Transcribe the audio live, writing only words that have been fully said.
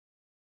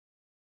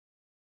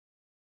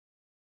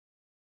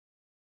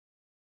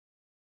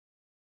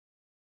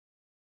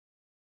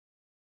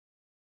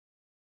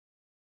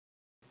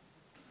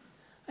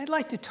I'd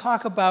like to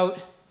talk about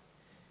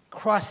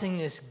crossing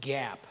this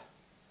gap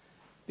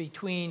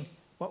between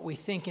what we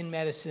think in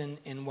medicine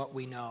and what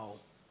we know.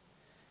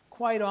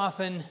 Quite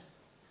often,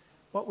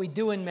 what we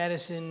do in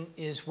medicine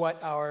is what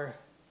our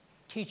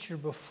teacher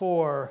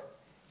before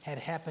had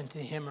happened to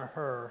him or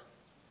her,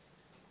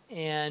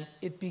 and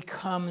it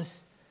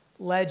becomes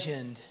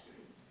legend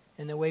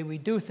in the way we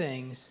do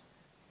things,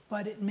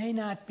 but it may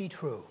not be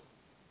true.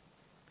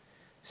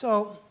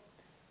 So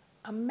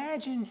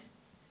imagine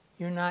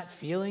you're not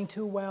feeling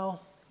too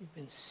well, you've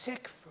been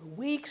sick for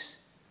weeks,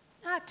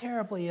 not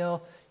terribly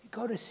ill, you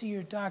go to see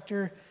your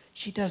doctor,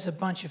 she does a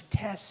bunch of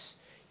tests,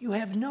 you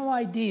have no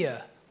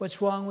idea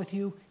what's wrong with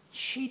you,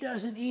 she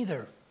doesn't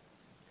either.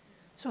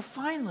 So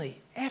finally,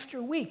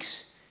 after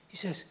weeks, he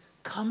says,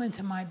 come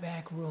into my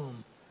back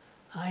room.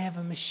 I have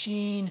a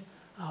machine,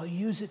 I'll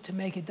use it to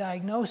make a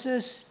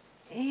diagnosis,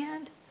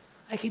 and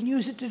I can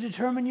use it to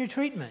determine your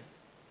treatment.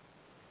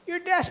 You're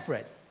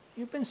desperate,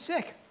 you've been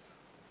sick.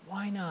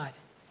 Why not?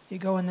 You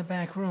go in the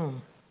back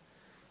room.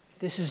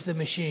 This is the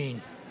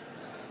machine.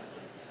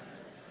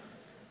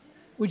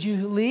 Would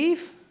you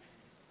leave?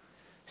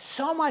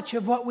 So much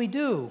of what we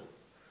do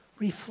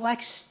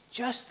reflects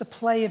just the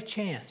play of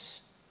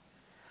chance.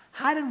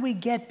 How did we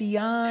get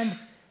beyond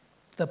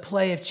the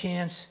play of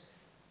chance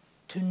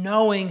to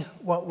knowing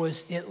what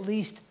was at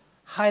least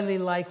highly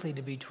likely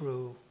to be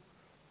true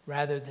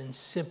rather than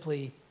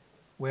simply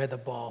where the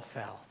ball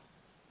fell?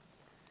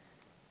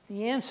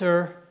 The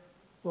answer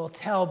we'll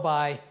tell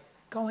by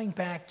going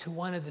back to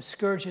one of the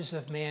scourges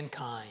of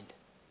mankind,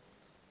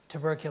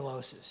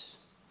 tuberculosis.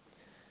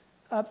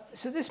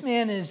 So this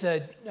man is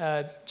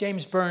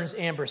James Burns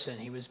Amberson.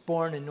 He was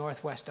born in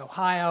Northwest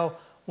Ohio,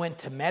 went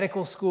to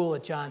medical school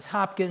at Johns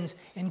Hopkins,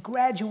 and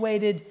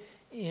graduated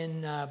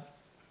in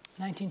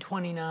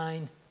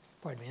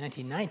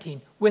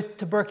 1919, with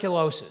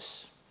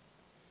tuberculosis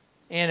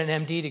and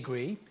an MD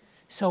degree.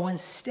 So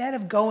instead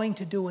of going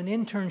to do an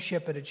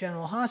internship at a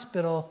general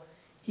hospital,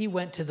 he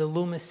went to the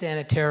Loomis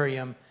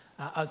Sanitarium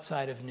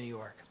outside of New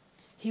York.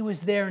 He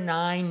was there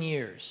 9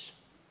 years.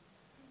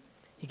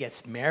 He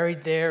gets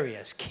married there, he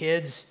has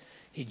kids,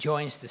 he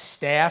joins the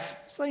staff.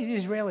 It's like the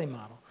Israeli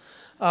model.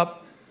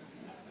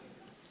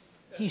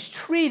 He's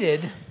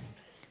treated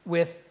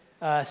with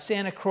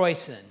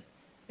sanacroicin,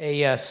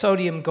 a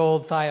sodium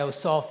gold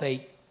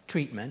thiosulfate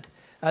treatment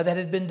that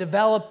had been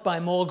developed by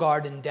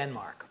Molgaard in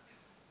Denmark.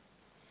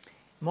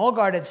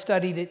 Molgaard had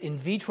studied it in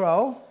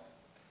vitro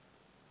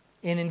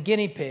and in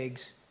guinea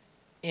pigs,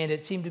 and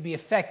it seemed to be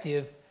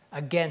effective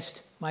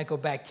against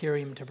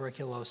Mycobacterium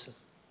tuberculosis.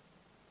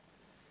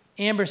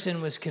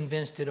 Amberson was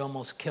convinced it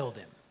almost killed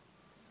him,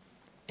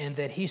 and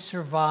that he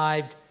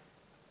survived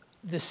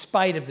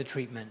despite of the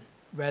treatment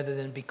rather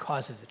than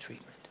because of the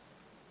treatment.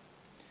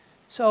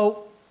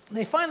 So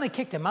they finally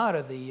kicked him out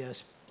of the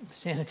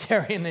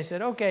sanitarium. They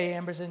said, okay,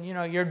 Amberson, you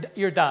know,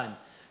 you're done.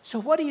 So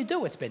what do you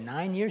do? It's been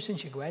 9 years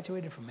since you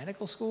graduated from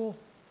medical school.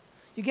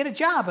 You get a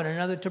job in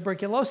another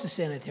tuberculosis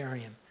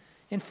sanitarium.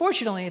 And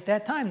fortunately, at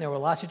that time, there were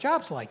lots of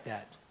jobs like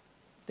that.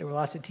 There were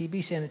lots of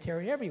TB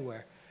sanitarium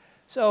everywhere.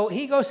 So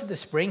he goes to the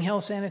Spring Hill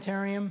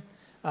Sanitarium,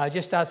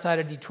 just outside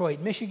of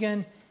Detroit,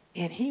 Michigan,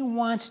 and he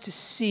wants to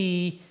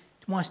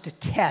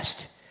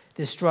test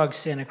this drug,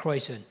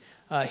 sanacroicin.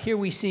 Here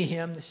we see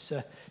him. This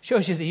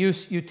shows you the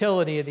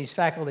utility of these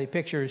faculty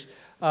pictures.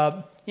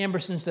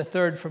 Amberson's the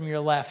third from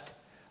your left,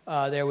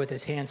 there with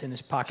his hands in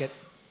his pocket.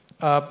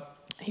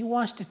 He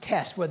wants to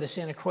test whether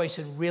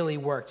sanacroicin really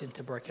worked in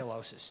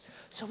tuberculosis.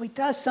 So he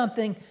does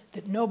something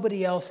that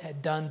nobody else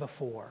had done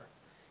before.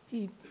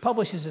 He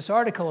publishes this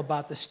article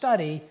about the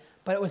study,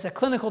 but it was a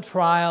clinical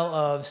trial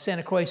of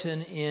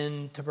sanacroicin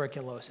in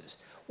tuberculosis.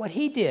 What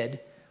he did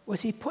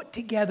was he put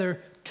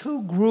together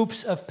 2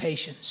 groups of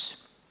patients,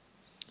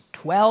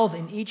 12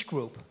 in each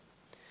group,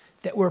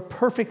 that were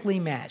perfectly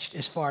matched,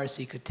 as far as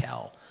he could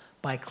tell,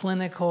 by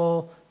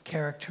clinical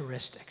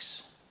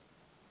characteristics.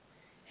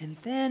 And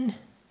then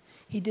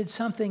he did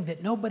something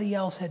that nobody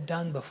else had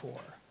done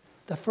before.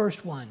 The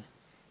first one,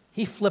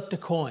 he flipped a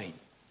coin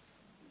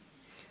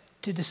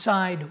to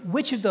decide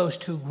which of those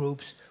 2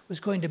 groups was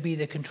going to be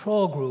the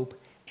control group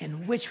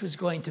and which was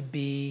going to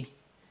be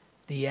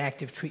the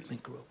active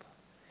treatment group.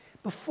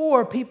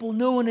 Before, people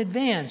knew in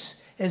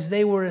advance as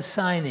they were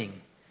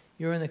assigning,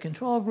 you're in the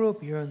control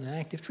group, you're in the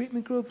active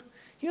treatment group.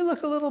 You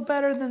look a little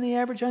better than the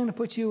average, I'm going to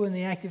put you in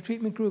the active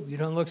treatment group. You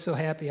don't look so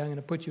happy, I'm going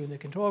to put you in the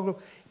control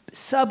group.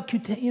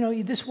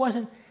 This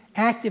wasn't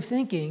active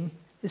thinking,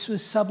 this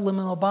was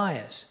subliminal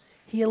bias.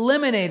 He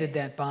eliminated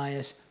that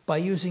bias by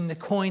using the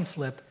coin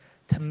flip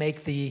to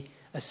make the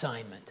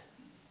assignment.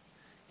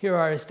 Here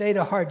are his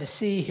data, hard to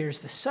see.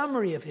 Here's the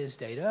summary of his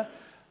data.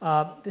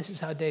 This is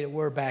how data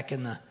were back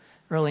in the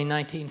early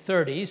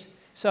 1930s.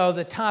 So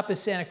the top is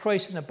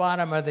sanacroicin, the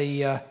bottom are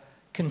the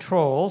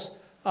controls.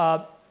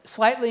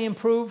 Slightly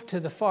improved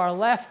to the far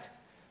left,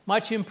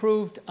 much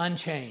improved,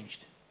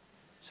 unchanged.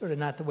 Sort of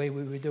not the way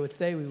we would do it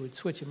today. We would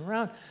switch them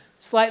around.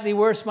 Slightly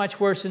worse, much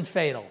worse, and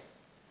fatal.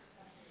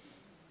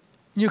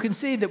 You can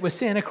see that with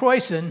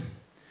sanacroicin,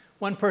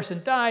 1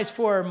 person dies,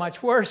 4 are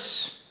much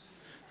worse.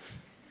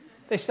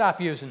 they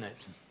stop using it.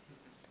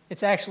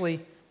 It's actually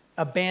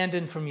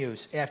abandoned from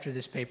use after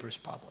this paper is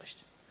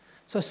published.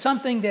 So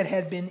something that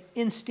had been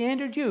in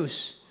standard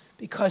use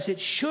because it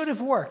should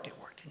have worked. It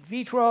worked in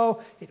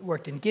vitro, it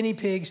worked in guinea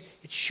pigs,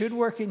 it should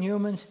work in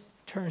humans.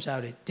 Turns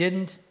out it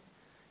didn't.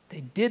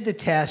 They did the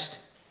test,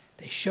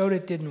 they showed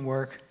it didn't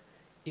work,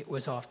 it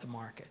was off the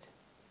market.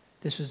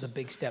 This was a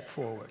big step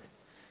forward.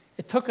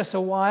 It took us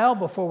a while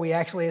before we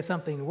actually had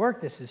something to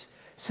work. This is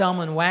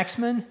Selman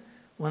Waxman.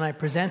 When I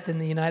present in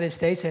the United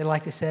States, I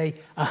like to say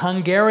a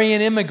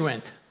Hungarian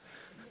immigrant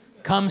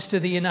comes to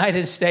the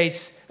United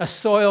States, a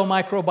soil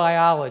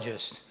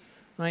microbiologist,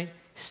 right?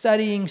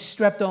 Studying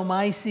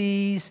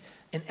streptomyces,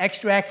 an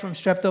extract from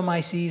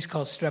streptomyces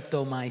called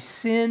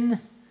streptomycin,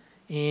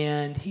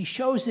 and he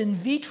shows in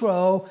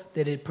vitro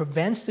that it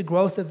prevents the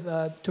growth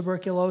of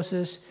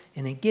tuberculosis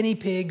and in guinea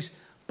pigs,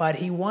 but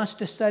he wants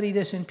to study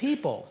this in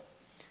people.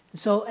 And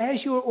so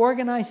as you are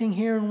organizing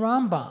here in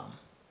Rambam,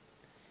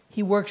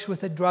 he works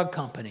with a drug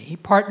company. He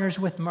partners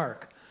with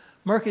Merck.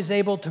 Merck is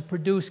able to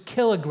produce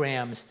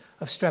kilograms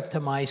of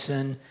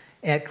streptomycin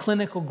at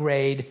clinical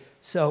grade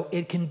so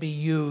it can be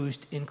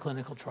used in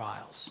clinical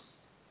trials.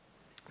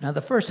 Now,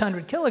 the first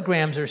 100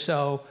 kilograms or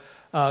so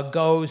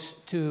goes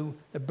to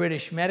the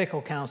British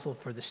Medical Council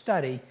for the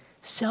study.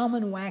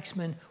 Selman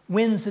Waxman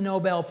wins the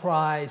Nobel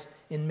Prize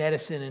in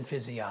Medicine and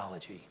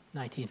Physiology,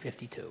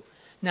 1952.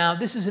 Now,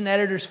 this is an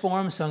editor's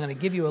forum, so I'm going to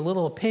give you a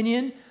little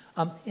opinion.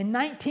 In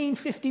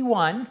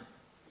 1951,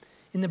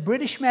 in the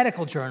British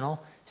Medical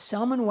Journal,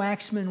 Selman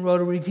Waxman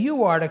wrote a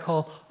review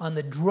article on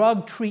the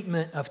drug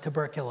treatment of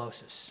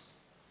tuberculosis.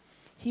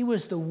 He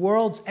was the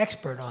world's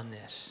expert on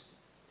this.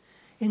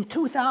 In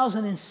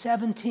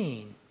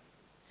 2017,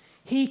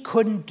 he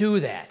couldn't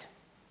do that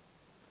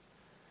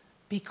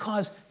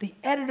because the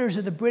editors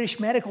of the British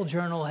Medical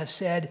Journal have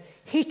said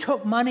he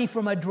took money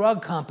from a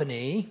drug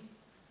company.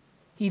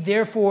 He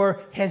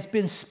therefore has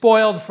been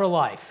spoiled for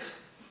life.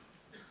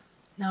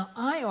 Now,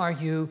 I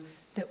argue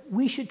that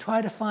we should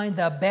try to find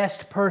the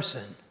best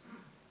person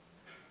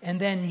and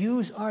then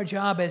use our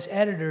job as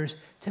editors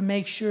to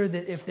make sure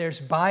that if there's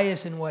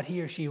bias in what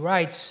he or she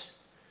writes,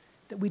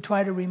 that we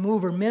try to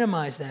remove or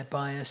minimize that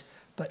bias,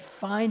 but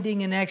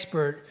finding an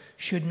expert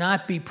should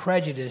not be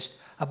prejudiced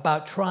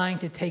about trying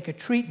to take a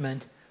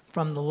treatment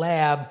from the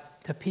lab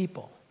to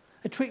people,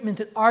 a treatment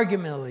that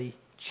arguably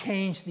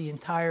changed the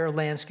entire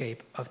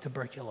landscape of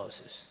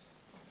tuberculosis.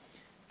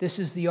 This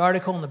is the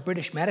article in the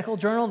British Medical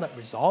Journal that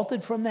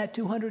resulted from that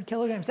 200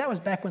 kilograms. That was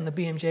back when the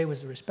BMJ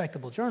was a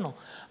respectable journal.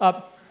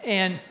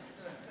 And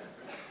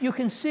you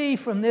can see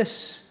from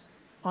this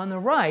on the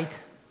right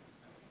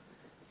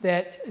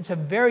that it's a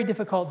very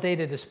difficult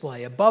data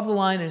display. Above the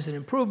line is an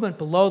improvement.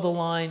 Below the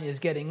line is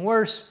getting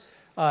worse.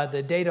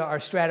 The data are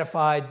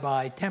stratified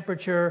by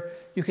temperature.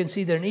 You can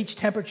see that in each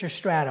temperature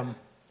stratum,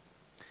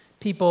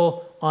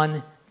 people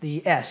on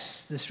the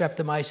S, the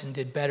streptomycin,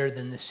 did better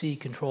than the C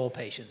control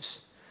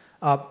patients.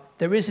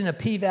 There isn't a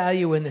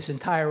p-value in this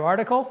entire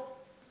article,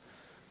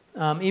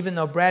 even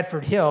though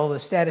Bradford Hill, the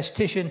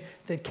statistician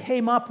that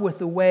came up with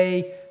the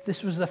way,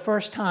 this was the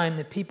first time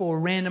that people were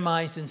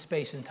randomized in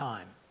space and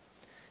time.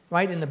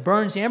 Right? In the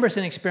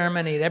Burns-Anderson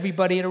experiment, he had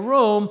everybody in a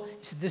room.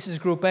 He said, this is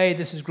group A,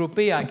 this is group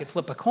B. I could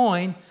flip a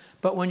coin.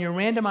 But when you're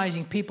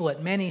randomizing people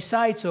at many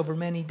sites over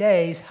many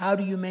days, how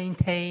do you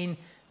maintain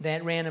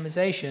that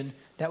randomization?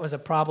 That was a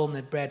problem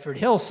that Bradford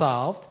Hill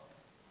solved,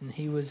 and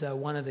he was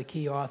one of the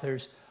key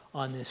authors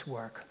on this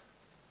work.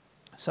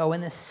 So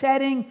in the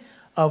setting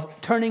of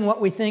turning what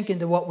we think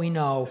into what we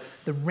know,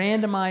 the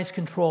randomized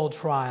controlled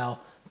trial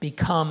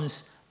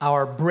becomes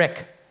our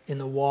brick in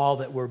the wall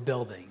that we're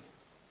building,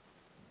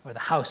 or the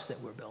house that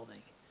we're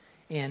building.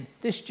 And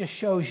this just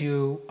shows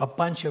you a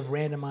bunch of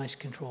randomized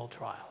controlled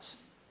trials.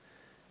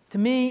 To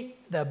me,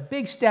 the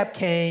big step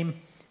came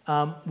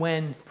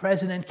when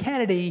President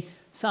Kennedy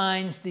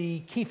signs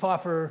the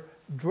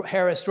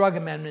Kefauver-Harris drug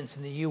amendments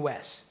in the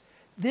US.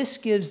 This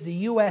gives the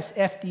US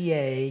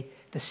FDA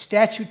the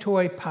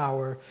statutory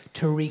power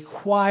to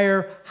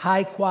require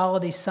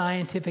high-quality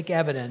scientific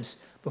evidence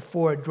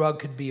before a drug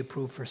could be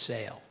approved for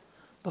sale.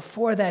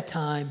 Before that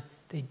time,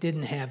 they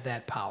didn't have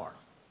that power.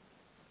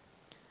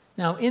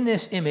 Now, in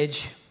this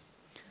image,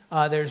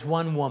 there's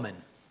one woman.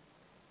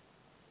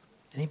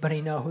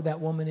 Anybody know who that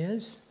woman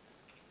is?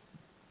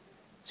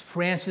 It's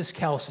Frances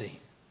Kelsey.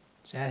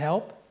 Does that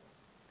help?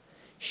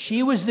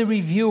 She was the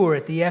reviewer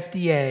at the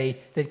FDA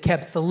that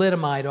kept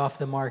thalidomide off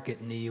the market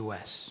in the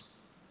US,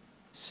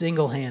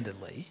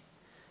 single-handedly,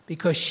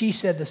 because she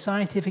said the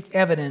scientific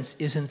evidence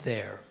isn't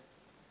there.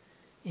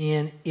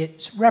 And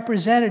it's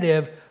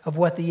representative of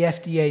what the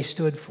FDA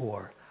stood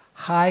for,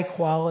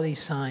 high-quality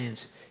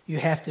science. You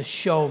have to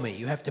show me.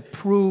 You have to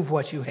prove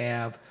what you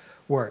have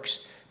works.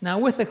 Now,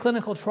 with the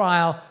clinical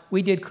trial,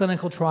 we did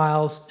clinical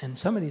trials, and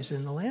some of these are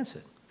in the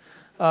Lancet.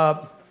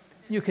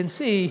 You can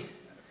see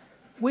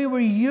we were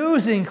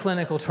using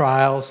clinical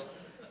trials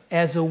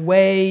as a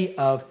way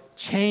of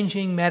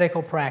changing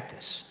medical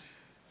practice.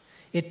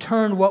 It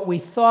turned what we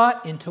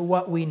thought into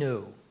what we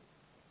knew,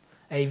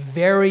 a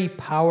very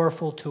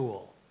powerful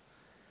tool.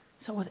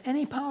 So with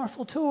any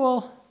powerful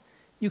tool,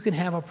 you can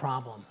have a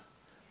problem,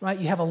 right?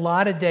 You have a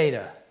lot of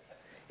data.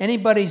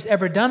 Anybody who's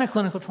ever done a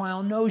clinical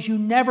trial knows you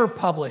never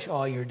publish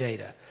all your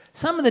data.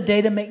 Some of the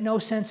data make no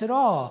sense at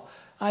all.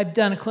 I've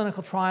done a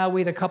clinical trial. We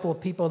had a couple of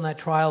people in that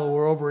trial who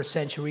were over a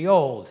century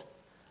old.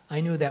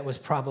 I knew that was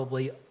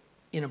probably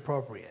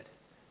inappropriate.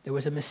 There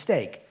was a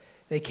mistake.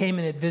 They came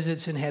in at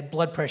visits and had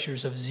blood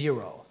pressures of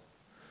 0.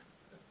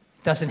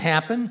 Doesn't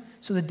happen,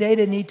 so the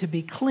data need to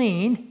be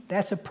cleaned.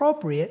 That's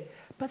appropriate.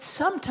 But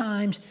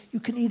sometimes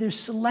you can either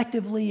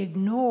selectively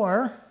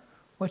ignore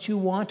what you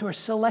want or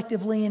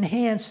selectively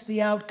enhance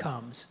the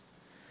outcomes.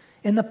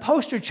 And the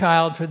poster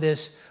child for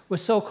this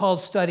was so-called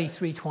Study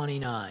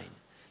 329.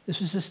 This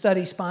was a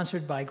study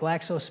sponsored by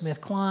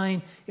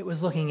GlaxoSmithKline. It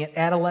was looking at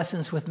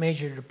adolescents with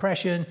major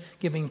depression,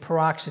 giving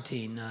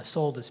paroxetine,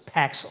 sold as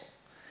Paxil.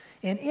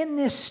 And in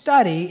this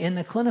study, in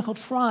the clinical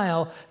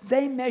trial,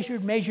 they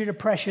measured major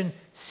depression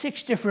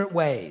 6 different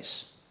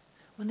ways.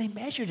 When they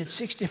measured it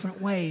 6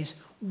 different ways,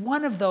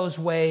 one of those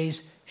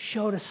ways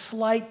showed a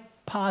slight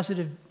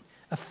positive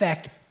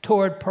effect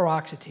toward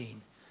paroxetine.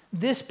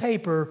 This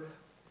paper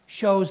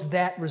shows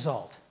that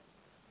result.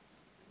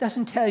 It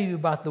doesn't tell you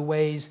about the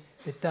ways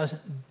it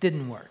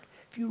didn't work.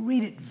 If you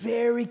read it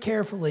very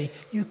carefully,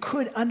 you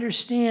could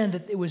understand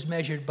that it was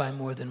measured by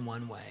more than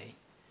one way.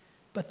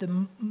 But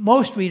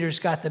most readers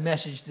got the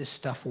message this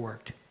stuff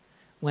worked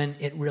when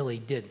it really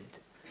didn't.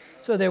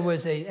 So there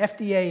was a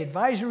FDA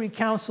advisory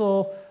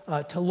council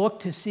to look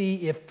to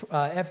see if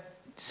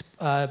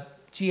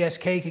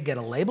GSK could get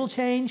a label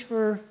change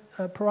for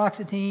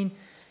paroxetine,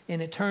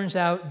 and it turns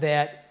out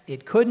that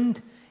it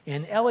couldn't.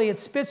 And Elliot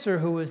Spitzer,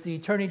 who was the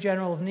Attorney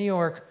General of New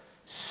York,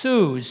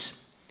 sues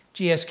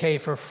GSK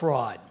for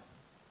fraud.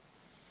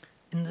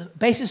 And the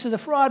basis of the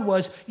fraud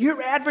was,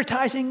 you're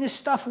advertising this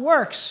stuff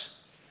works,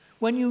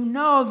 when you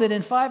know that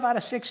in 5 out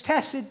of 6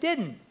 tests it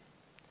didn't.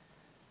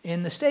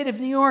 And the state of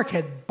New York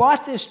had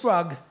bought this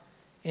drug,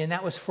 and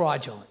that was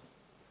fraudulent.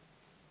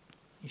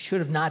 You should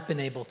have not been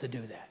able to do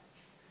that.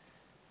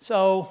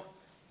 So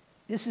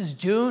this is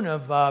June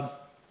of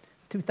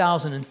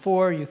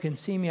 2004. You can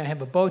see me. I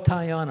have a bow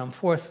tie on. I'm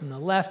 4th from the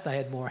left. I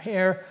had more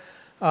hair.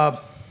 So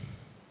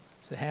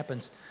it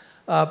happens.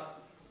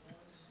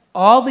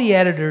 All the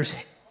editors,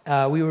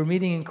 we were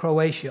meeting in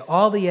Croatia,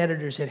 all the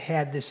editors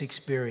had this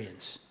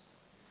experience,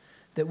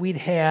 that we'd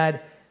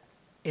had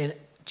a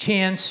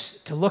chance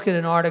to look at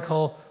an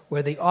article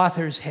where the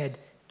authors had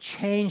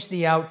changed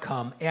the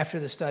outcome after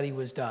the study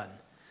was done.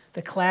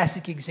 The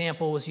classic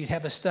example was you'd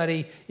have a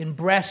study in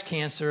breast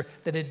cancer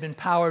that had been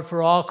powered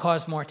for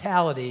all-cause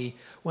mortality.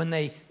 When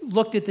they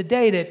looked at the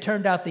data, it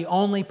turned out the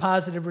only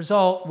positive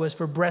result was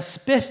for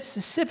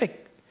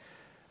breast-specific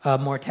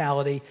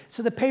mortality.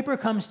 So the paper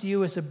comes to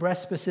you as a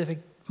breast-specific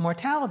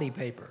mortality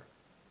paper,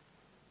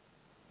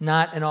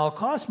 not an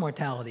all-cause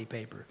mortality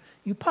paper.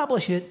 You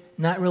publish it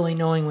not really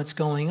knowing what's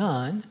going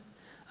on.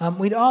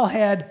 We'd all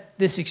had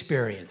this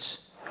experience.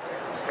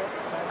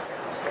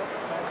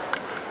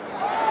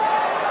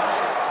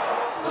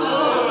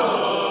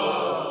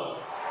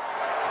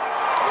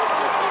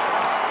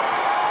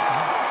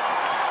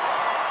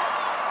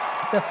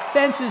 The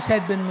fences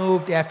had been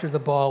moved after the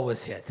ball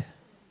was hit.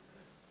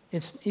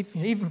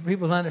 Even for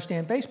people who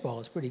understand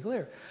baseball, it's pretty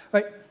clear.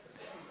 Right?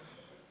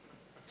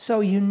 So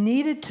you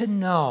needed to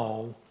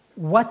know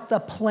what the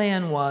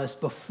plan was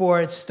before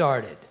it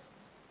started.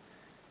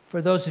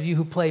 For those of you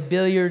who play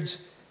billiards,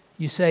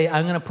 you say,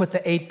 I'm going to put the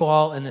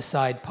 8-ball in the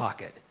side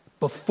pocket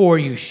before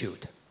you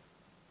shoot.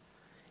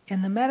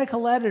 And the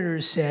medical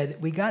editors said,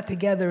 we got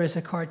together as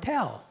a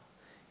cartel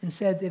and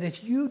said that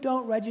if you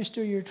don't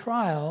register your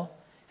trial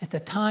at the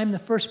time the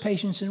first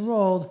patient's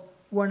enrolled,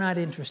 we're not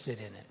interested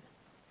in it.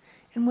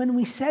 And when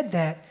we said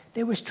that,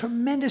 there was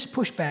tremendous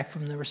pushback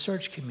from the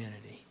research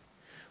community.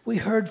 We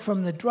heard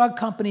from the drug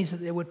companies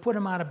that they would put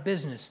them out of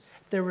business.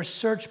 Their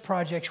research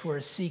projects were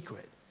a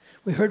secret.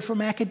 We heard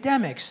from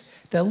academics.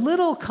 The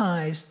little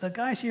guys, the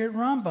guys here at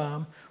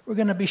Rambam, were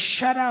going to be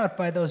shut out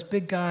by those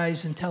big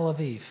guys in Tel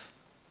Aviv.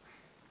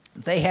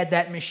 They had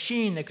that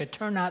machine that could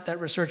turn out that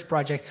research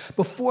project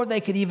before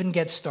they could even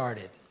get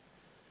started.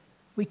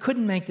 We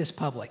couldn't make this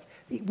public.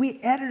 We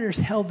editors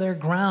held their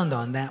ground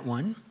on that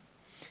one,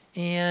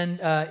 and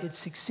it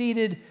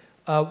succeeded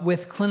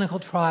with clinical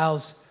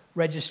trials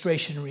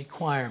registration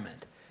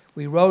requirement.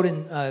 We wrote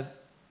in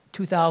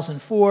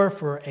 2004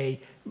 for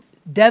a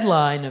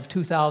deadline of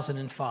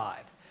 2005.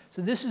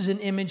 So this is an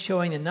image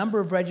showing the number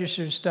of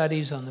registered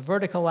studies on the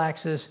vertical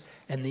axis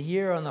and the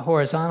year on the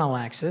horizontal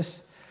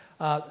axis.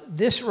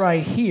 This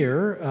right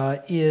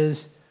here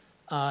is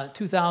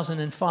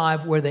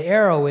 2005, where the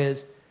arrow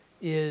is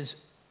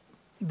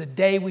the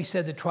day we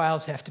said the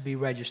trials have to be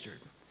registered.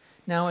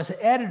 Now, as an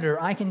editor,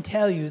 I can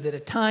tell you that a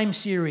time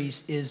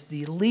series is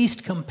the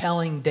least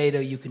compelling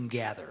data you can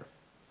gather,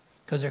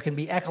 because there can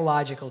be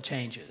ecological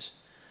changes.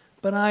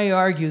 But I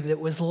argue that it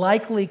was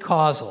likely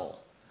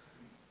causal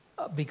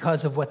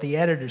because of what the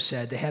editor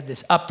said, to have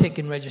this uptick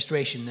in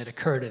registration that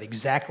occurred at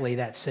exactly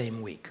that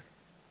same week.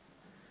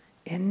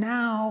 And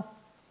now,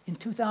 in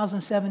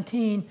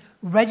 2017,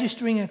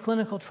 registering a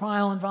clinical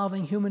trial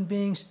involving human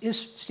beings is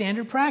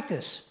standard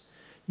practice.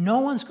 No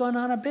one's gone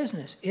out of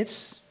business.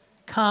 It's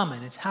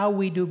common. It's how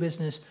we do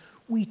business.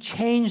 We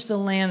changed the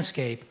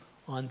landscape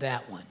on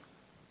that one.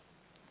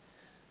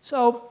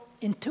 So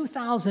in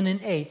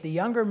 2008, the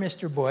younger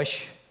Mr.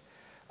 Bush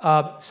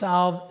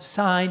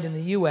signed in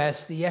the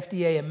U.S. the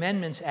FDA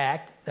Amendments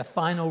Act, the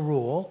final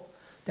rule.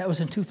 That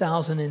was in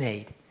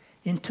 2008.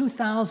 In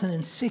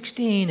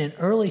 2016 and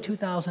early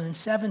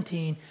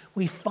 2017,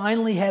 we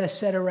finally had a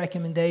set of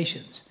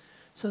recommendations.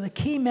 So the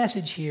key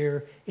message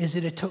here is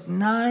that it took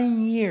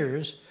 9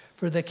 years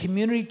for the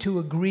community to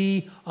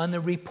agree on the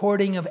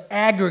reporting of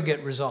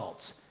aggregate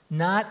results,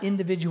 not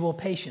individual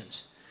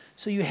patients.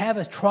 So you have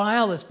a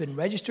trial that's been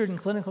registered in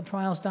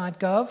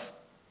clinicaltrials.gov.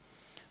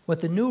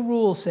 What the new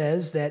rule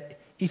says that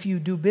if you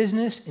do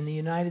business in the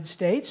United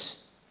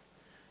States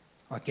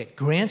or get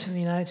grants from the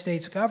United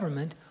States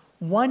government,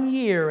 1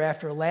 year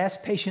after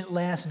last patient,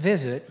 last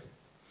visit,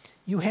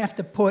 you have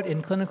to put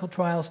in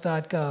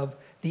clinicaltrials.gov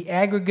the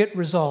aggregate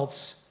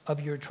results of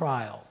your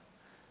trial.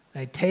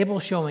 A table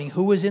showing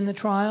who was in the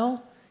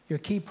trial, your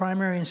key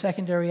primary and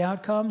secondary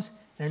outcomes,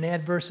 and an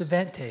adverse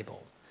event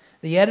table.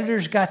 The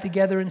editors got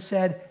together and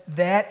said,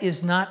 that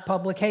is not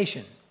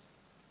publication.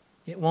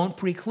 It won't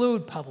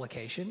preclude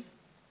publication.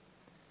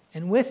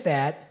 And with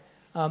that,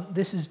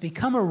 this has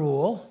become a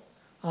rule,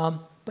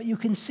 but you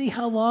can see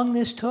how long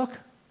this took.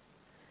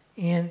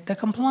 And the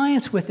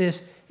compliance with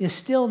this is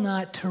still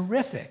not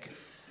terrific.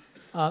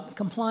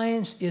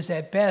 Compliance is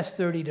at best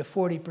 30 to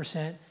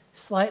 40%,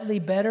 slightly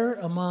better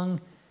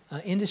among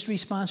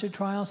industry-sponsored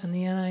trials in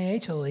the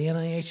NIH, although the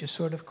NIH is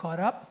sort of caught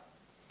up.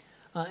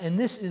 And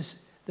this is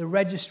the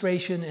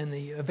registration and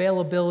the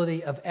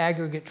availability of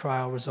aggregate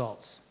trial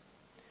results.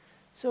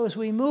 So as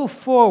we move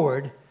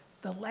forward,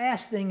 the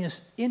last thing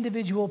is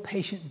individual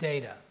patient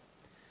data.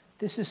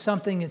 This is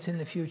something that's in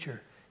the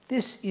future.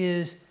 This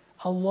is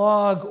a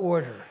log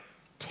order,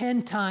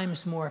 10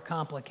 times more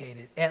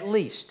complicated, at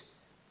least,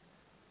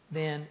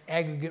 than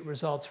aggregate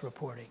results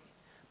reporting.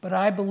 But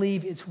I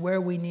believe it's where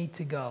we need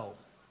to go.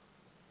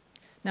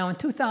 Now in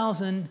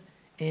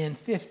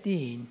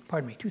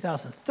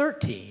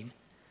 2013,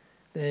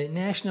 the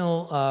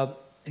National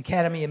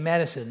Academy of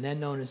Medicine, then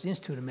known as the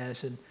Institute of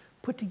Medicine,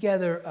 put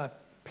together a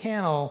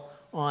panel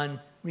on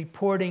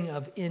reporting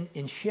of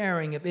and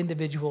sharing of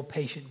individual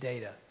patient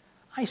data.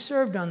 I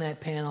served on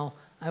that panel.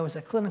 I was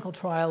a clinical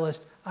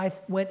trialist. I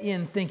went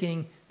in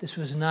thinking this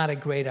was not a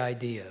great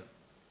idea.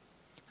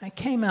 I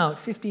came out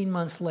 15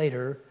 months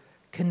later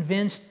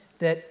convinced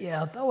that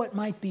although it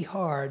might be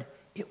hard,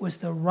 it was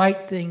the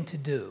right thing to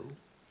do.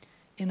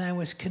 And I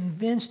was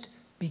convinced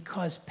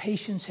because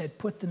patients had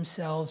put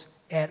themselves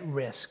at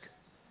risk.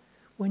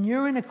 When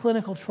you're in a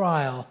clinical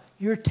trial,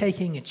 you're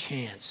taking a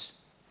chance.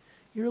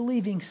 You're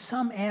leaving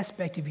some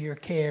aspect of your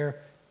care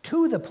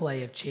to the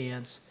play of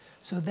chance,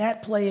 so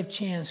that play of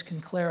chance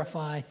can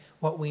clarify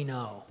what we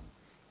know.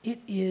 It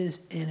is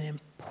an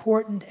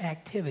important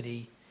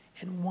activity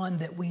and one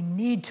that we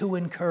need to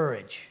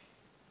encourage.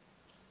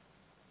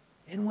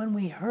 And when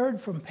we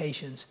heard from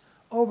patients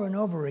over and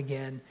over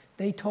again,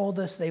 they told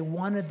us they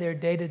wanted their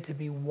data to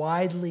be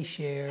widely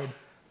shared,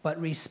 but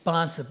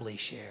responsibly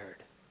shared.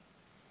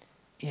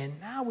 And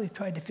now we've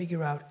tried to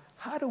figure out,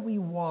 how do we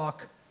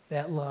walk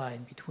that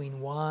line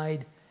between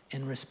wide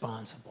and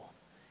responsible?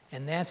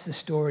 And that's the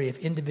story of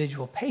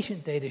individual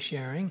patient data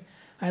sharing.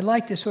 I'd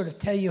like to sort of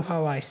tell you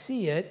how I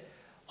see it.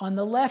 On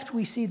the left,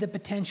 we see the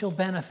potential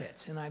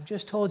benefits. And I've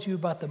just told you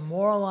about the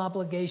moral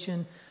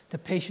obligation to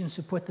patients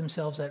who put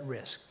themselves at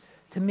risk.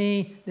 To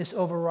me, this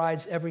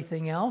overrides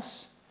everything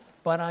else,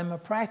 but I'm a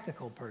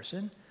practical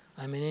person.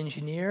 I'm an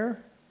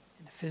engineer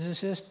and a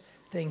physicist.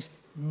 Things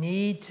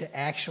need to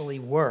actually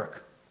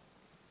work.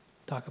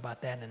 Talk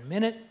about that in a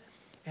minute.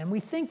 And we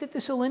think that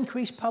this will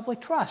increase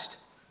public trust.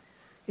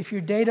 If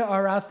your data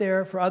are out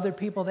there for other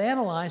people to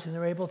analyze and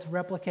they're able to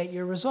replicate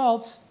your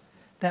results,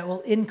 that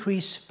will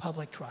increase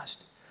public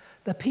trust.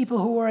 The people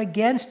who are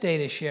against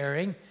data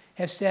sharing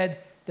have said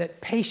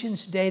that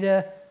patients'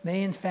 data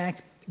may in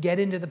fact get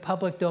into the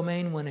public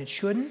domain when it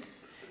shouldn't.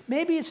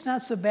 Maybe it's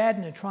not so bad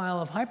in a trial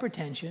of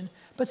hypertension,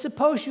 but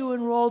suppose you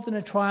enrolled in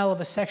a trial of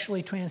a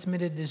sexually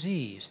transmitted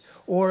disease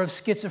or of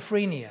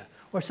schizophrenia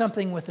or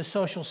something with a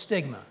social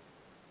stigma.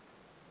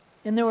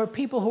 And there were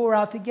people who were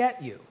out to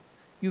get you.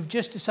 You've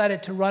just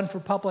decided to run for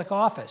public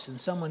office, and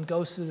someone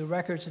goes through the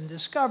records and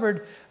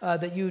discovered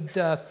that you'd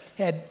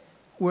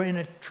were in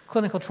a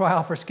clinical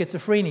trial for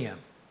schizophrenia.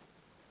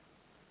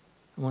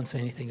 I won't say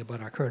anything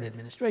about our current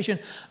administration.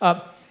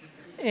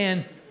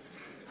 And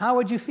how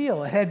would you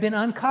feel? It had been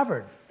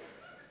uncovered.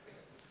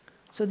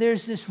 So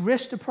there's this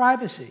risk to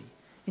privacy.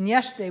 And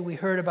yesterday we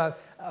heard about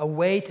a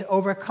way to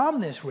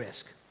overcome this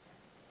risk.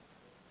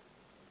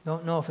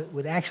 Don't know if it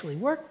would actually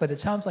work, but it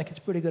sounds like it's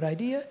a pretty good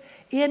idea.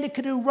 And it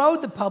could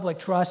erode the public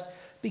trust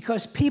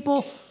because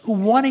people who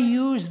want to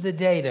use the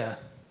data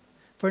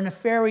for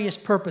nefarious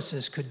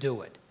purposes could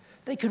do it.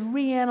 They could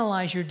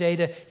reanalyze your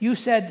data. You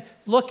said,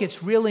 look,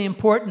 it's really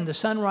important, the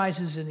sun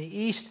rises in the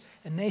east.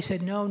 And they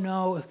said, no,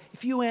 no,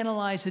 if you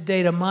analyze the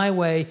data my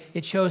way,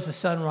 it shows the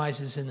sun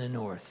rises in the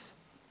north.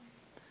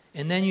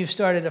 and then you've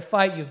started a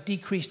fight, you've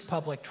decreased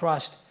public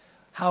trust,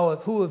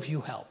 who have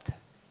you helped?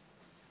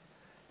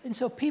 And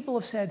so people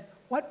have said,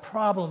 what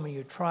problem are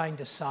you trying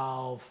to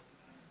solve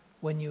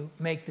when you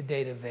make the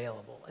data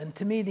available? And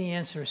to me, the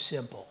answer is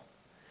simple.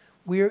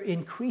 We're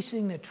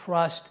increasing the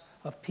trust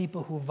of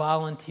people who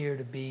volunteer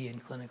to be in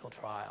clinical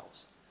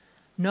trials.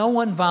 No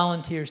one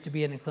volunteers to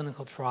be in a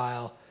clinical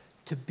trial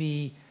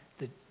to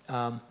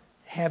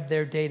have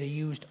their data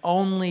used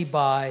only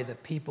by the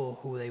people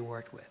who they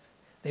worked with.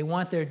 They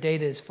want their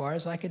data, as far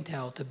as I can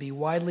tell, to be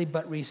widely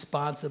but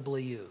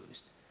responsibly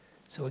used.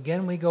 So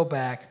again, we go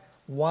back,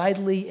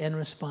 widely and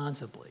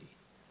responsibly.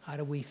 How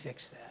do we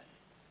fix that?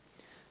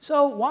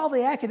 So while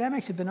the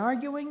academics have been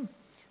arguing,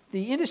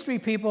 the industry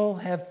people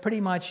have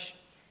pretty much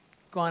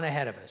gone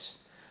ahead of us.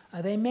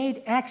 They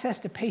made access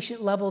to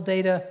patient-level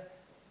data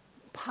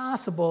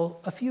possible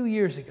a few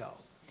years ago.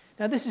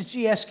 Now, this is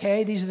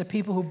GSK. These are the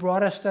people who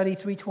brought us Study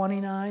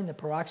 329, the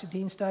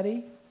paroxetine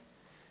study.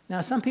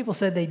 Now, some people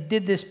said they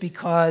did this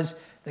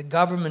because the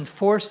government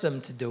forced them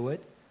to do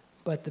it,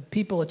 but the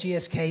people at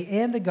GSK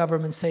and the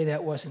government say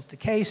that wasn't the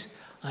case.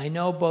 I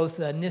know both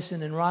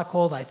Nissen and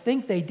Rockhold, I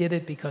think they did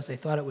it because they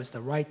thought it was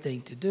the right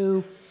thing to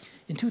do.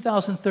 In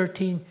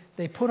 2013,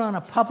 they put on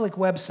a public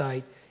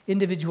website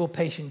individual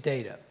patient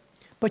data.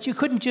 But you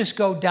couldn't just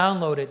go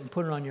download it and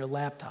put it on your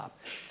laptop.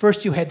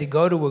 First, you had to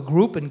go to a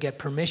group and get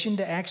permission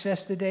to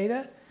access the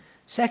data.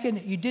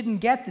 Second, you didn't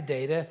get the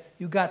data,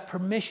 you got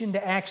permission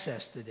to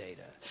access the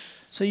data.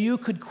 So you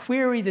could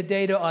query the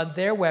data on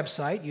their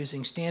website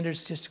using standard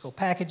statistical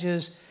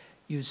packages.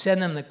 You'd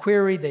send them the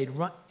query, they'd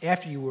run,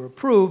 after you were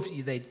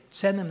approved, they'd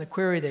send them the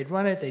query, they'd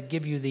run it, they'd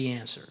give you the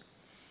answer.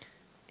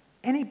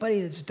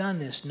 Anybody that's done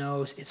this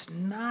knows it's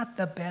not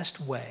the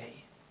best way.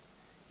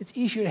 It's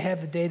easier to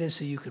have the data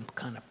so you can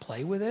kind of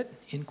play with it,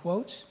 in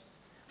quotes.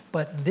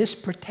 But this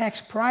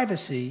protects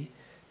privacy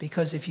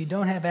because if you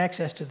don't have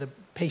access to the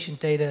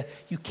patient data,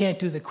 you can't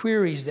do the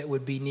queries that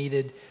would be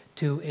needed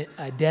to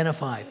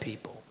identify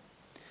people.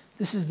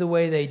 This is the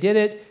way they did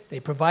it. They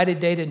provided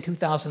data in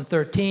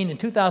 2013. In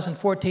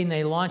 2014,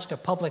 they launched a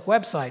public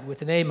website with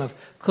the name of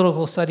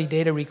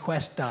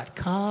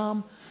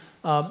clinicalstudydatarequest.com.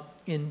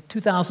 In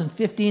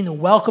 2015, the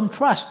Wellcome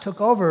Trust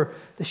took over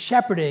the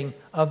shepherding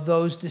of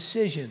those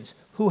decisions.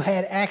 Who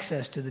had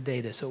access to the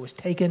data. So it was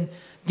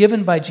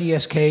given by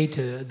GSK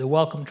to the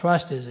Wellcome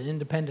Trust as an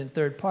independent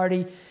third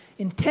party.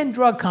 In 10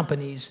 drug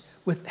companies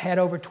had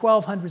over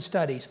 1,200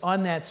 studies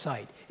on that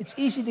site. It's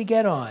easy to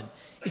get on.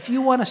 If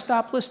you want to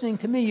stop listening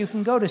to me, you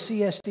can go to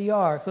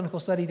CSDR,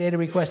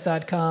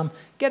 clinicalstudydatarequest.com,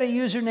 get a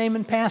username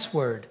and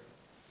password,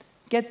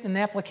 get an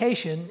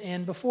application,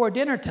 and before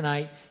dinner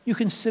tonight, you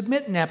can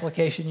submit an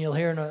application you'll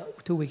hear in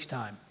 2 weeks'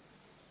 time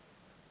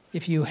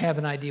if you have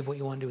an idea of what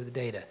you want to do with the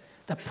data.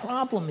 The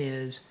problem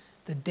is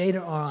the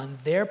data are on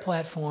their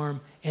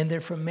platform and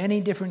they're from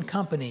many different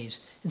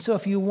companies. And so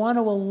if you want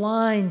to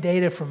align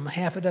data from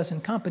half a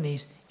dozen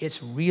companies,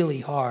 it's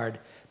really hard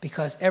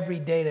because every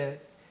data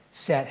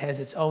set has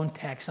its own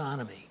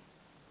taxonomy.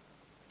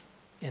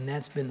 And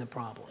that's been the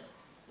problem.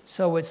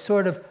 So it's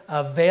sort of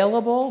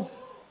available,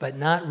 but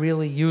not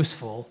really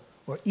useful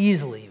or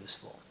easily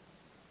useful.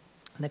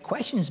 And the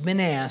question's been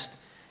asked,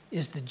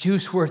 is the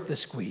juice worth the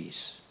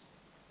squeeze?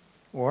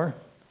 Or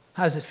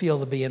how does it feel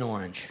to be an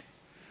orange?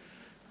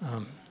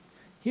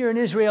 Here in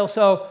Israel,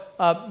 so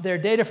there are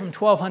data from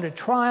 1,200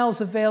 trials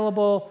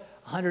available,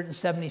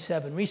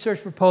 177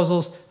 research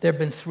proposals. There have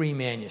been 3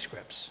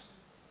 manuscripts.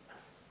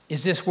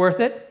 Is this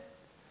worth it?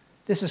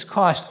 This has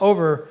cost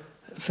over,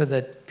 for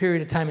the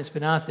period of time it's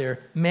been out there,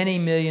 many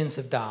millions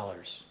of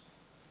dollars.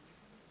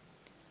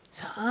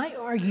 So I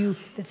argue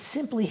that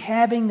simply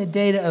having the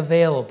data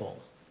available,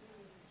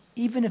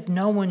 even if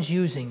no one's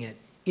using it,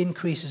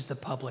 increases the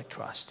public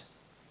trust.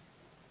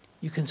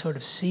 You can sort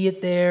of see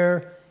it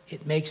there.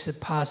 It makes a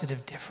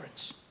positive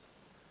difference.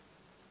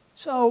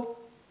 So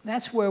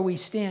that's where we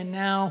stand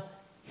now.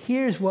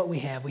 Here's what we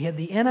have. We have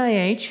the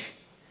NIH,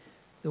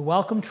 the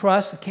Wellcome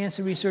Trust, the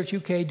Cancer Research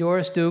UK,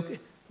 Doris Duke,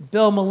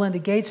 Bill and Melinda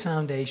Gates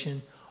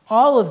Foundation.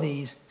 All of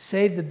these,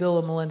 save the Bill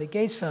and Melinda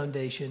Gates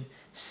Foundation,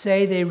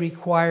 say they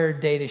require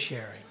data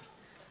sharing.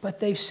 But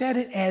they've said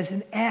it as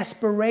an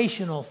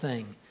aspirational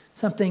thing,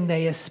 something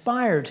they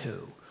aspire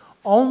to.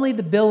 Only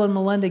the Bill and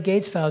Melinda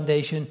Gates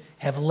Foundation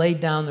have laid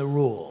down the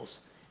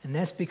rules. And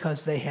that's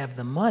because they have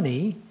the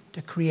money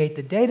to create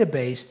the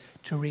database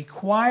to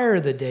require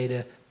the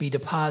data be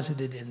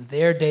deposited in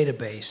their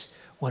database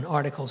when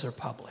articles are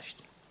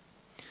published.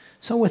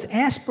 So with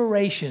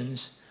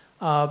aspirations,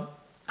 how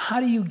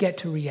do you get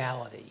to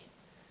reality?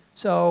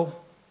 So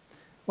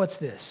what's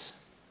this?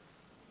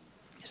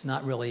 It's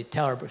not really a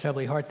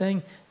terribly hard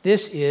thing.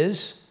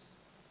 It's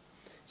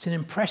an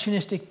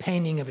impressionistic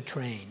painting of a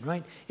train,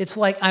 right? It's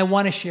like, I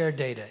want to share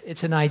data.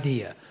 It's an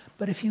idea.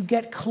 But if you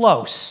get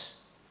close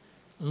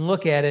and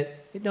look at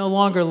it, it no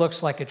longer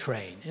looks like a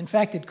train. In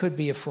fact, it could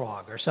be a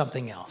frog or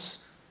something else,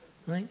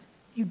 right?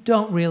 You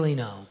don't really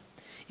know.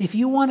 If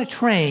you want a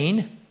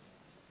train,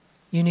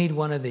 you need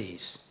one of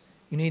these.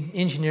 You need an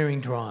engineering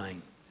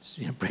drawing.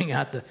 So, bring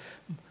out the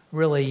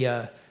really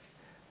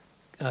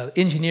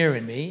engineer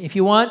in me. If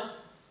you want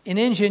an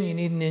engine, you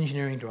need an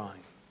engineering drawing.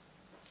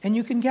 And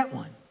you can get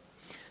one.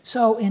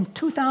 So in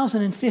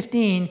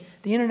 2015,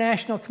 the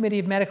International Committee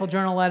of Medical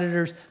Journal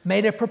Editors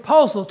made a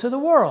proposal to the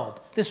world.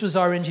 This was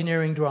our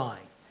engineering drawing.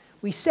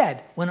 We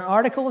said, when an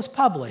article is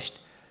published,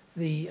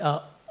 the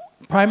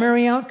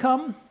primary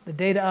outcome, the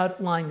data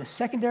outlining the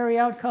secondary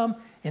outcome,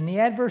 and the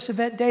adverse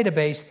event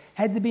database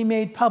had to be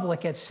made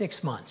public at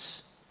 6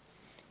 months.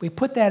 We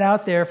put that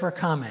out there for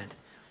comment.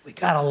 We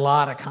got a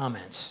lot of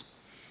comments.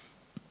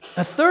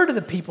 A third of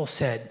the people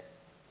said,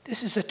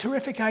 this is a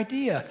terrific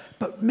idea,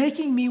 but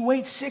making me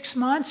wait 6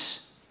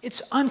 months,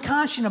 it's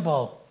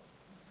unconscionable.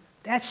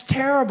 That's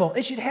terrible.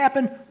 It should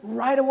happen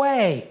right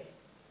away.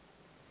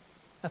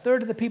 A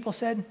third of the people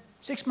said,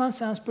 6 months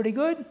sounds pretty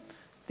good.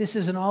 This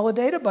isn't all the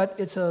data, but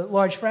it's a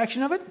large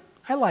fraction of it.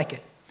 I like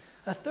it.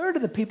 A third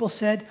of the people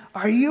said,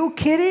 are you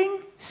kidding?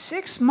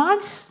 6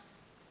 months?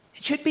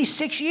 It should be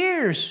 6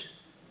 years.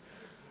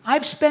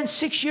 I've spent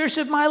 6 years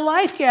of my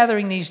life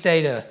gathering these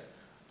data.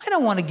 I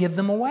don't want to give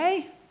them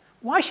away.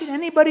 Why should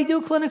anybody do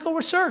clinical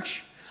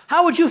research?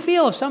 How would you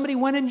feel if somebody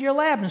went into your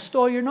lab and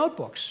stole your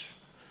notebooks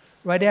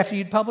right after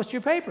you'd published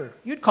your paper?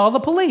 You'd call the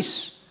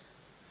police.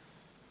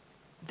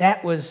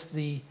 That was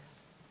the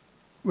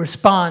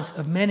response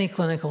of many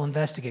clinical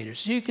investigators.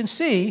 So you can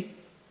see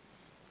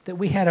that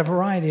we had a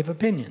variety of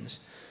opinions.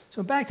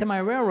 So back to my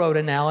railroad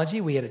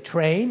analogy, we had a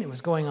train. It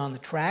was going on the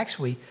tracks.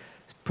 We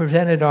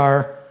presented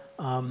our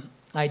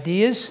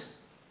ideas.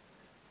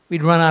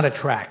 We'd run out of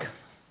track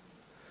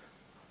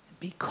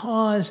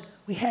because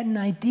we had an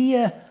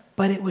idea,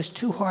 but it was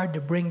too hard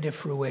to bring to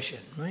fruition,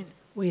 right?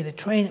 We had a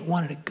train that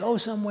wanted to go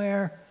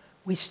somewhere.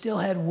 We still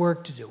had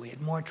work to do. We had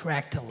more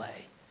track to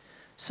lay.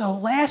 So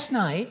last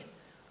night,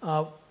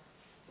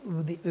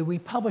 we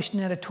published an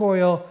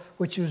editorial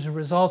which was the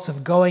results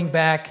of going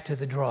back to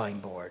the drawing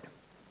board.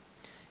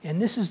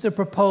 And this is the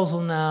proposal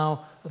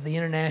now of the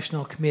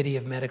International Committee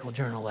of Medical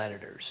Journal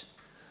Editors.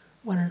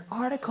 When an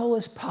article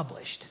is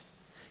published,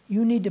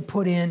 you need to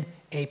put in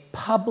a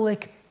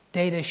public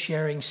data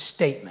sharing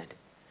statement.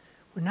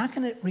 We're not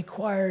going to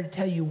require to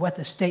tell you what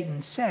the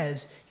statement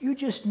says. You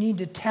just need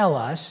to tell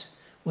us,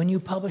 when you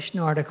publish an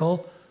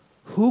article,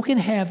 who can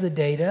have the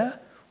data,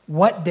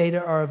 what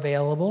data are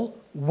available,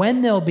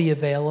 when they'll be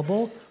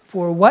available,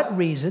 for what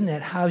reason,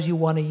 that how you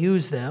want to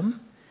use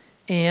them,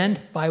 and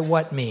by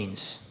what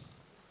means.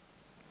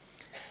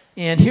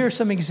 And here are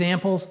some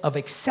examples of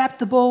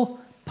acceptable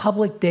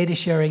public data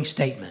sharing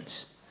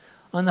statements.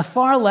 On the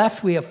far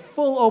left, we have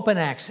full open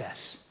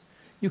access.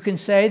 You can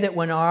say that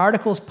when our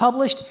article is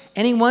published,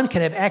 anyone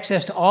can have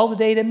access to all the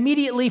data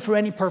immediately for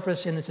any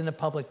purpose, and it's in the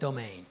public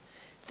domain.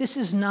 This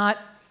is not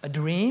a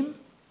dream.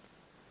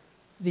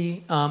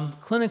 The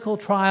Clinical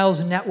Trials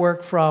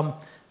Network from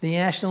the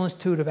National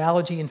Institute of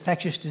Allergy and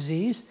Infectious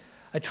Disease,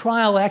 a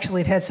trial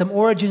actually had some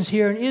origins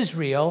here in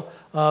Israel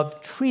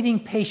of treating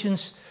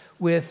patients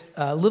with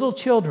little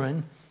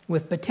children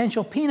with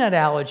potential peanut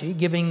allergy,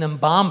 giving them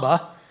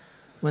Bamba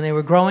when they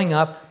were growing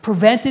up,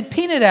 prevented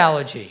peanut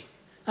allergy.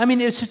 I mean,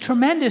 it's a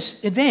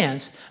tremendous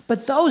advance,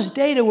 but those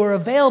data were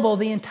available,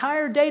 the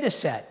entire data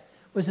set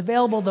was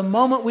available the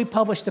moment we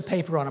published the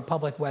paper on a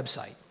public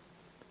website.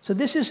 So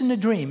this isn't a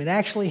dream, it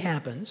actually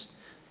happens,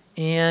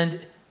 and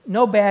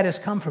no bad has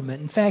come from it.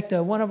 In fact,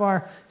 one of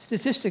our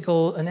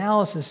statistical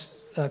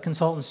analysis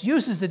consultants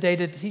uses the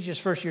data to teach his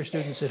first-year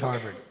students at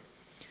Harvard.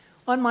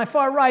 On my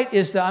far right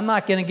is that I'm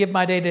not going to give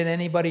my data to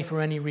anybody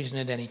for any reason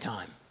at any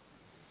time.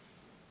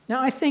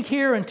 Now, I think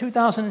here in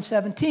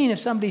 2017, if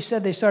somebody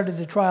said they started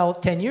the trial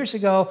 10 years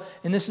ago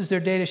and this is their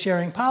data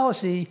sharing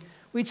policy,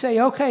 we'd say,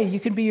 okay, you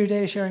can be your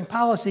data sharing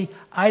policy.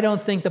 I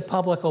don't think the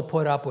public will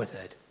put up with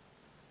it.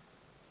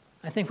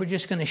 I think we're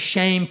just going to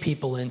shame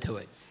people into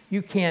it.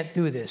 You can't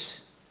do this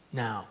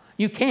now.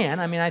 You can.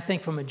 I mean, I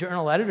think from a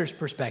journal editor's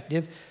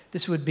perspective,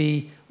 this would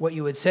be what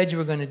you had said you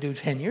were going to do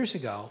 10 years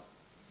ago.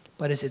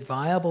 But is it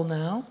viable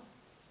now?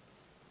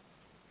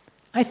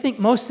 I think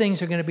most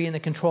things are going to be in the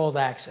controlled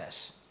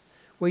access,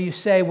 where you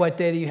say what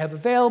data you have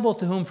available,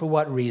 to whom, for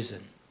what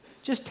reason.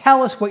 Just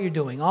tell us what you're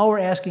doing. All we're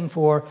asking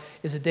for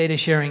is a data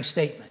sharing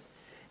statement.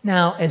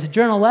 Now, as a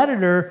journal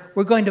editor,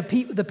 we're going to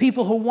the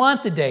people who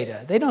want the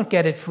data. They don't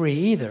get it free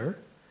either.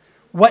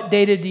 What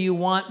data do you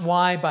want?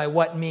 Why? By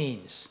what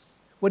means?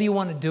 What do you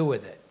want to do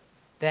with it?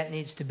 That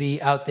needs to be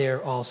out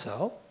there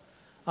also.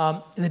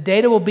 The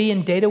data will be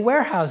in data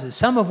warehouses,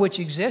 some of which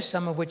exist,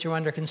 some of which are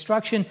under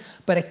construction,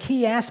 but a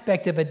key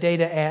aspect of a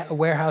data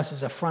warehouse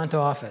is a front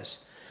office.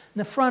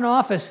 And the front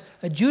office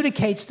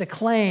adjudicates the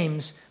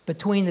claims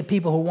between the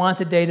people who want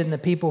the data and the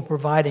people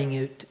providing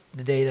it,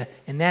 the data,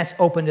 and that's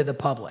open to the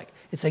public.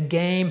 It's a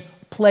game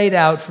played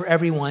out for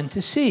everyone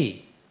to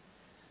see.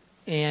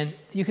 And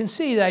you can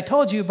see that I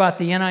told you about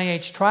the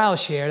NIH trial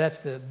share. That's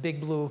the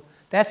big blue.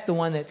 That's the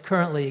one that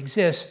currently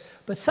exists.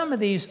 But some of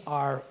these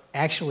are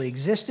actually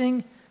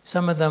existing.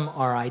 Some of them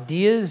are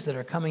ideas that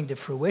are coming to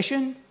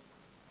fruition.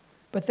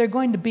 But there are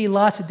going to be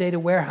lots of data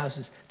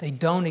warehouses. They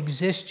don't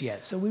exist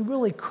yet. So we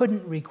really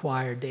couldn't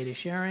require data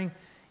sharing,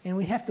 and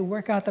we'd have to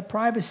work out the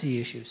privacy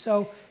issue.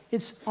 So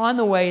it's on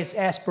the way. It's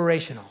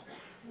aspirational.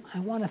 I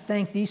want to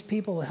thank these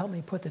people who helped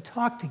me put the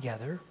talk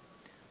together.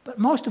 But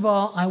most of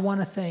all, I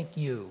want to thank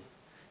you,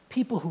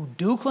 people who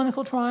do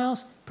clinical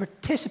trials,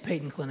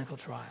 participate in clinical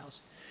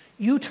trials.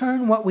 You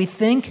turn what we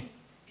think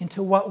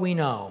into what we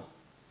know.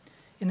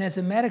 And as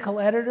a medical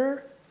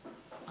editor,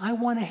 I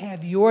want to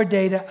have your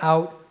data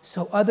out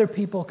so other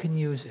people can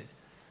use it.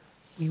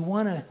 We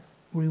want to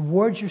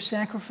reward your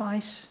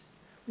sacrifice.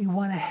 We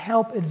want to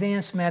help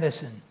advance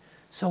medicine.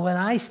 So when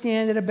I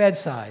stand at a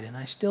bedside, and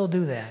I still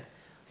do that,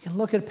 I can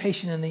look at a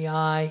patient in the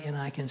eye and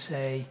I can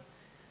say,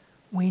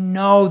 we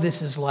know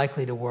this is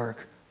likely to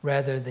work,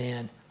 rather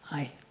than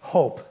I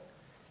hope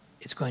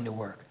it's going to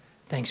work.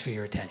 Thanks for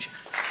your attention.